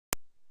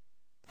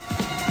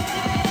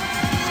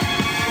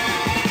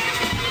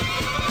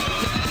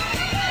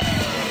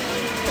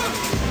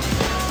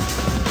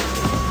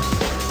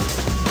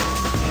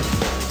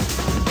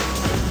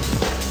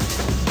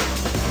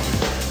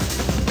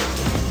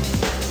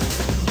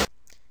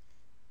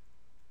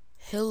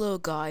Hello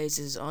guys,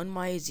 it's on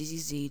my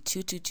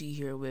ZZZ222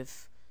 here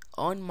with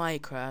on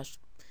Minecraft.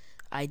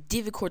 I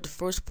did record the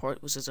first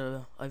part, which is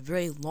a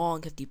very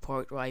long, hefty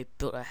part where I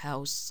built a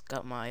house,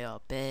 got my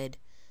bed,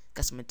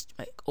 got some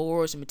my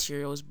ores and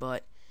materials,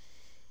 but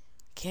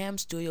Cam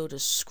Studio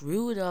just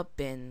screwed up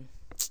and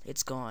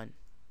it's gone.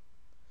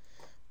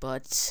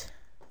 But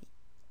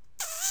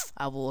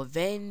I will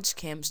avenge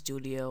Cam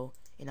Studio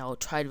and I will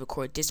try to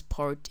record this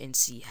part and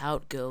see how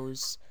it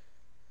goes.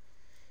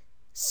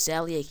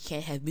 Sadly, I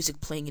can't have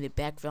music playing in the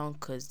background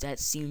because that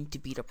seemed to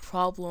be the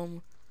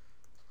problem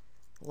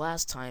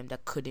last time.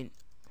 That couldn't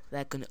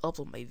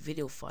upload my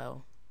video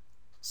file.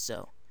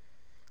 So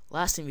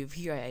last time we were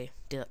here,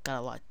 got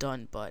a lot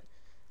done, but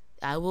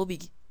I will be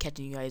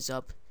catching you guys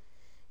up.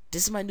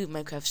 This is my new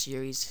Minecraft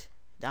series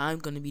that I'm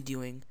gonna be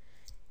doing,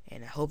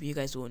 and I hope you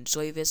guys will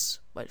enjoy this.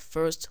 But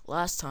first,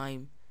 last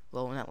time,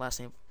 well, not last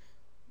time,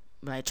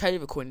 when I tried to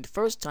record the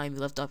first time, we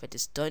left off at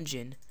this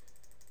dungeon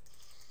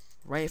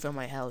right in front of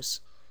my house,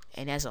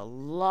 and has a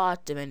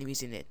lot of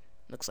enemies in it.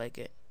 Looks like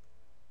it.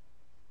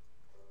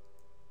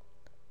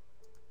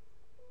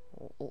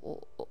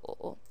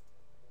 Oh.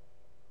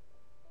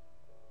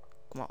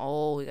 Come on.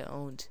 Oh, we got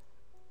owned.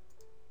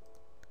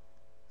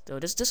 So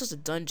this was a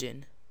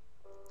dungeon.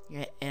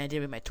 Yeah, and I did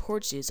it with my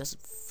torches. That's a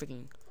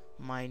freaking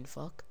mind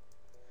fuck.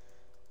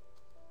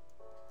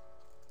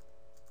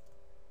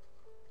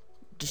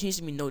 There seems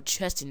to be no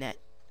chest in that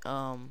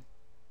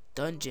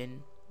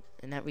dungeon,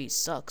 and that really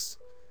sucks.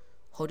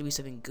 Hope to be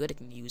something good I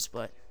can use,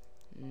 but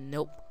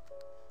nope.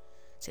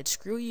 Said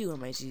screw you on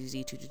my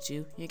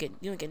ZZ222. You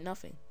don't get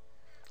nothing.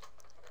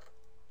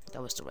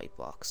 That was the right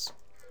box.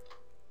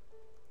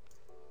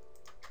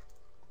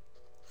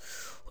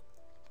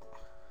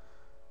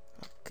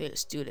 Okay,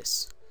 let's do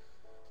this.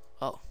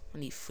 Oh, I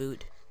need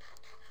food.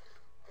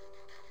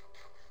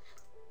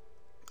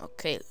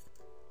 Okay,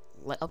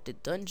 light up the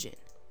dungeon.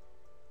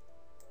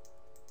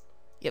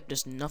 Yep,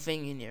 there's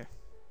nothing in here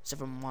except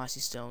for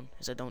mossy stone,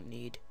 as I don't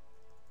need.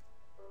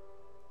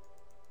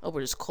 Oh, but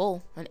there's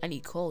coal. I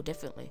need coal,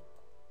 definitely.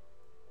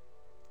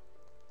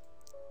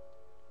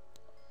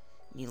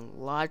 Need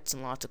lots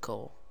and lots of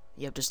coal.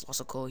 Yep, there's lots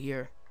of coal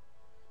here.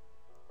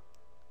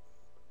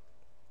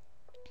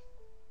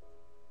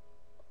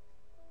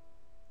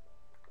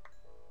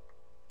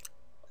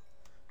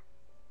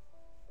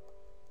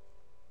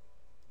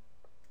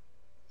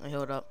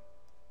 Hold up.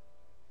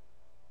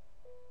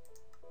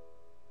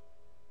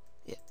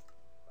 Yeah.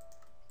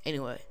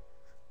 Anyway,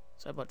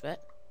 sorry about that.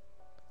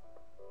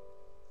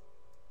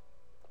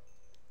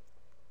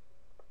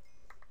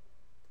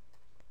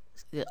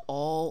 That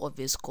all of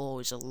this coal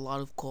is a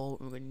lot of coal,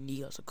 and we're gonna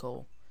need lots of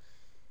coal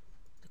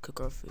to cook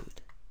our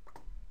food.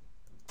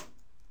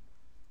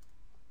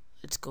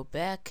 Let's go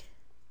back.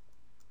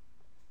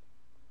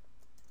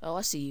 Oh,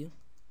 I see you.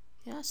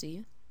 Yeah, I see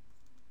you.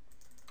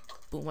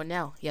 But what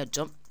now? Yeah,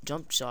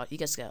 jump shot. You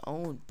guys got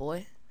owned,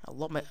 boy. I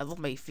love my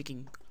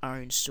freaking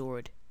iron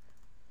sword.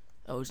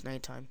 Oh, it's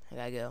nighttime. I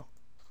gotta go.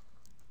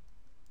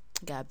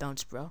 I gotta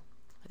bounce, bro.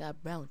 I gotta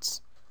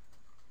bounce.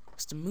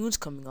 The moon's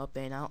coming up,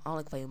 and I don't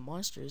like playing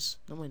monsters.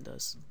 No one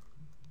does.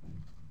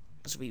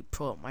 Unless we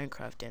pro at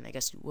Minecraft, then I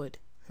guess you would.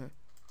 Huh.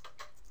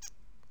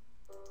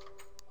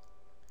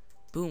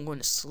 Boom, going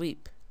to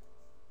sleep.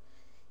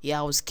 Yeah,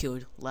 I was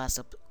killed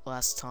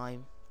last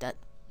time. That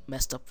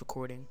messed up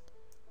recording.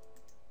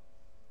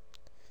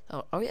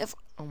 Oh,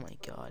 oh my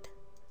god.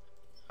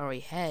 I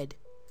already had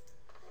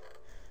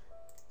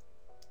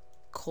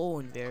coal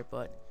in there,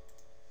 but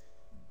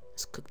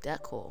let's cook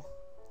that coal.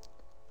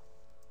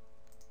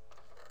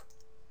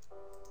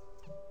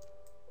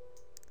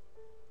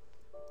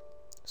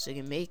 So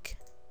you can make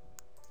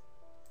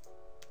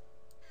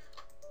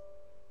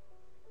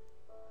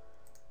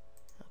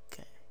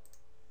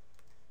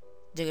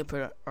then we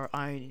put our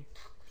iron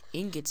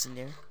ingots in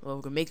there. Well,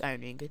 we're gonna make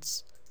iron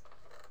ingots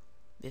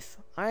with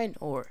iron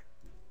ore.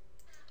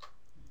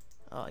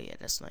 Oh yeah,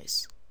 that's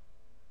nice.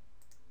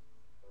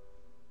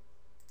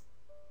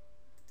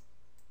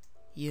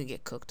 You can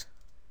get cooked.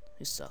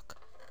 You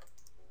suck.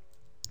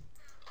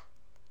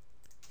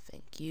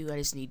 Thank you. I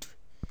just need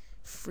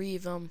 3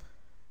 of them.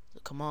 So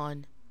come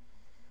on.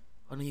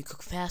 Why don't you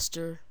cook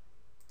faster?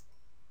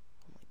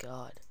 Oh my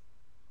god.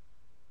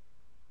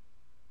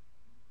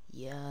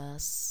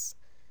 Yes.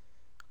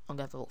 I'm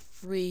gonna have level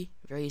 3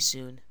 very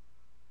soon.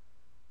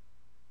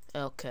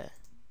 Okay.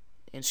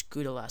 And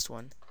screw the last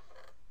one.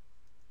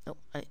 Nope,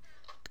 I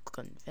click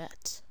on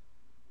that.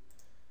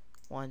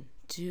 1,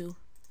 2.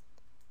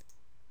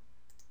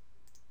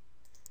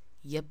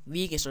 Yep,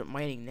 we can start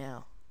mining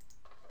now.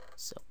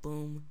 So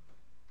boom.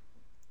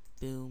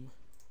 Boom.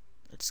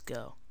 Let's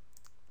go.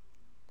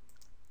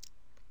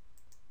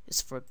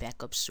 Just for a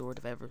backup sword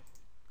if I ever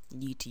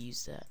need to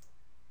use that.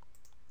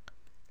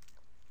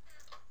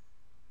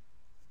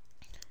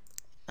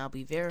 I'll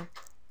be there.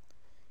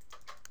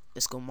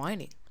 Let's go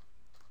mining.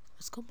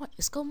 Let's go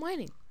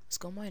mining. Let's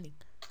go mining.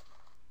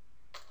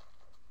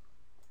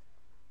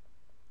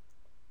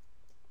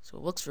 So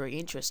what looks very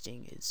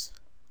interesting is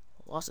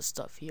lots of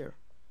stuff here.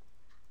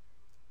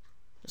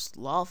 There's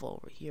lava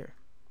over here.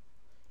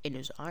 And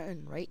there's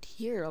iron right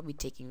here. I'll be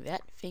taking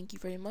that. Thank you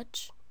very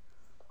much.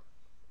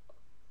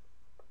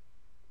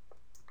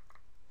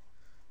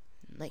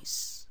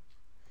 Nice.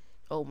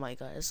 Oh my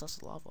god, that's lots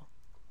of lava.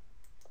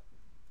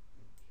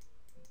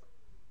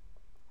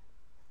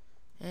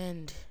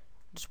 And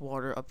there's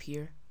water up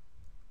here.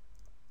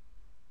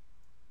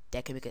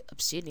 That can make it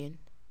obsidian.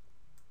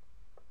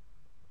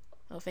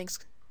 Oh, thanks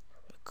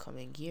for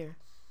coming here.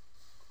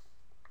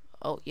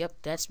 Oh, yep,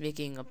 that's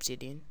making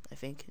obsidian, I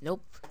think.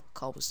 Nope,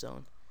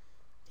 cobblestone.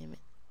 Damn it.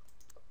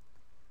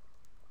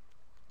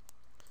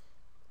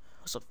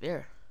 What's up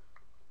there?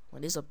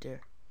 What is up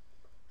there?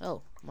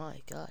 Oh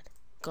my god.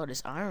 God,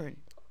 it's iron.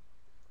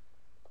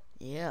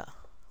 Yeah.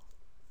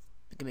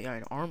 I can make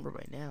iron armor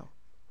right now.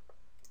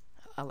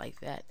 I like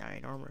that,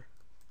 iron armor.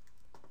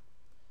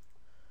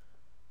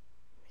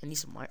 I need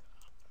some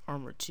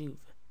armor too.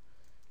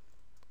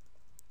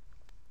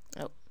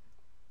 Oh.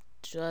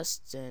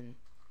 Justin.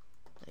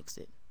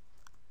 Exit.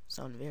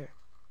 Sound there.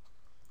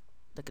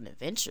 Like an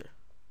adventure.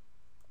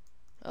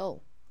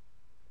 Oh.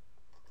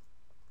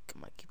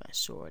 Come on, keep my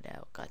sword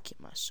out. Gotta keep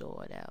my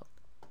sword out.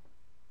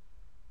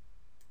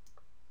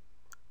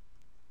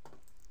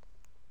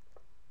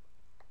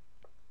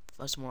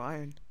 Find some more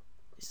iron.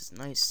 This is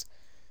nice.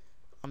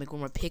 I'll make one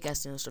more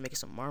pickaxe and start making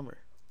some armor.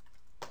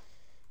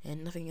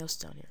 And nothing else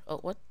down here. Oh,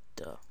 what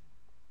the?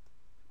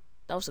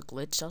 That was a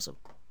glitch. That was a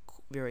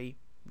very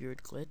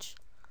weird glitch.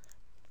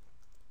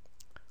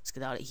 Let's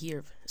get out of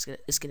here.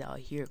 Let's get out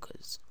of here,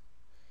 cause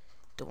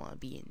don't want to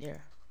be in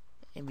there.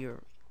 And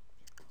we're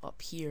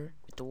up here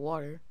with the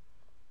water.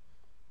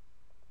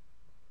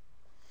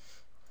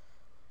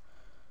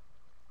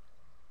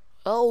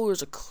 Oh,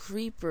 there's a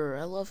creeper.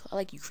 I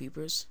like you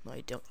creepers. No,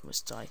 I don't. You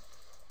must die.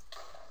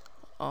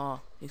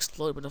 Oh, you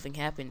exploded, but nothing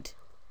happened.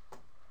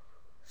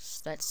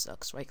 That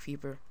sucks, right,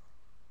 creeper?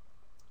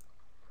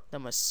 That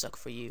must suck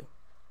for you.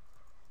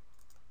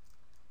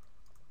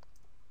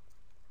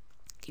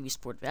 Can we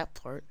support that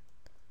part?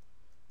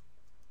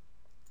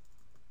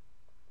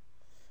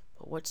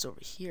 But what's over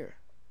here?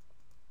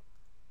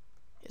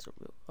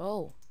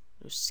 Oh,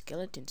 there's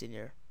skeletons in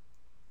there.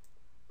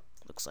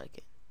 Looks like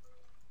it.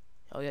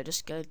 Oh yeah, there's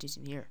skeletons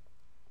in here.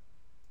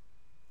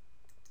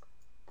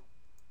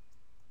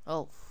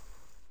 Oh,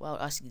 wow,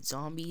 I see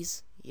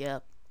zombies.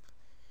 Yep.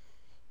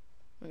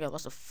 We got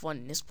lots of fun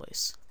in this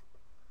place.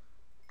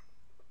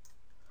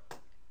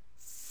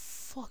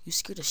 Fuck, you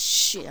scared the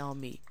shit out of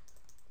me.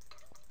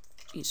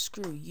 Jeez,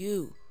 screw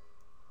you.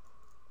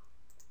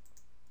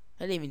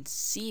 I didn't even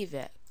see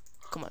that.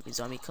 Come at me,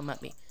 zombie, come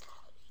at me.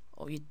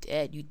 Oh, you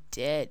dead, you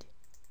dead.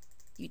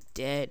 You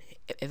dead.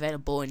 If I had a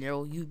bow and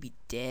arrow, you'd be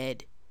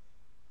dead.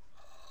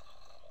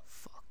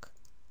 Fuck.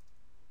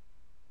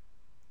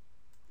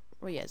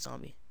 Where you at,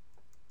 zombie?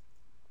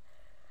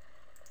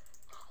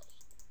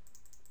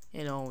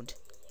 Get owned.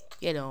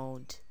 Get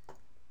owned.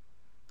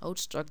 Oh,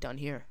 it's dark down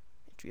here.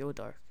 It's real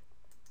dark.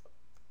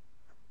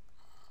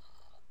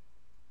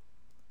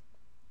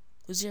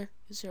 Who's here?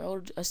 Who's here?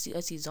 Oh, I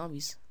see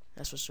zombies.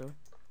 That's for sure.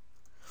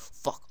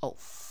 Fuck. Oh,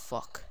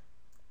 fuck.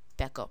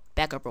 Back up.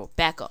 Back up, bro.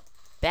 Back up.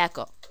 Back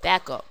up.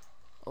 Back up.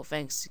 Oh,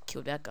 thanks.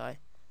 Killed that guy.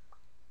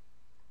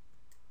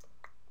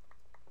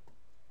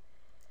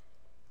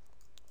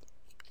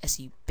 I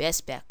see you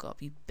best back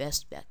up. You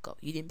best back up.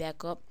 You didn't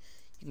back up,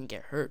 you can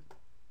get hurt.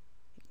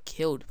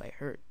 Killed by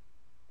hurt.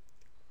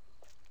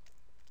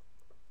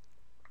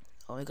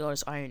 Oh my god,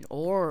 it's iron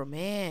ore,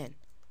 man.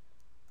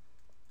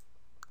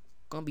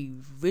 Gonna be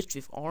rich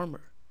with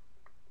armor.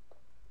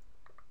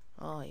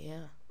 Oh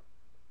yeah.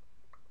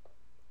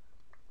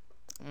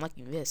 I'm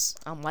liking this.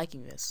 I'm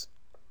liking this.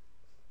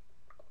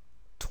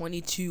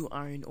 22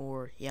 iron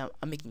ore. Yeah,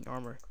 I'm making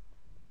armor.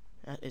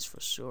 That is for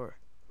sure.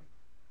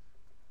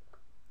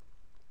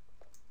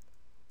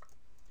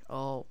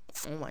 Oh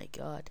my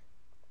god.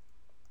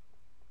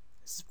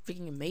 This is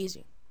freaking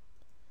amazing.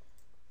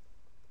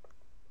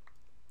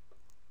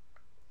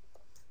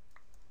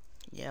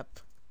 Yep.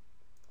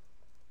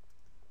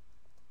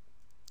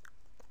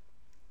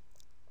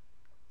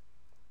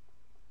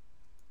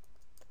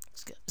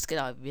 Let's get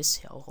out of this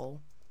hellhole.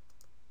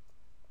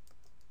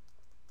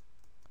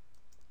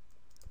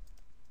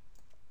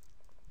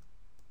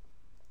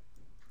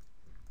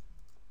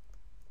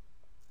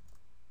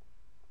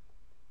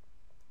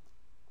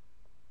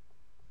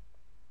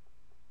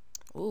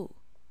 Ooh.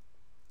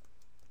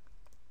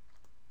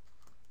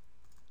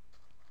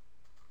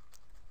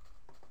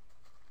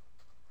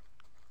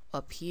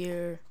 Up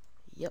here.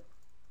 Yep.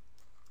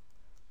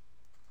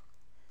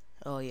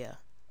 Oh yeah.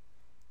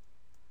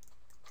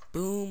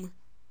 Boom.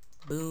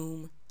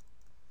 Boom.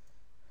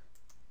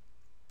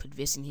 Put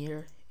this in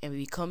here. And when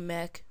we come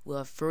back, we'll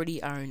have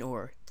 30 iron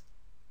ore.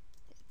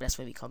 That's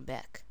when we come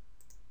back.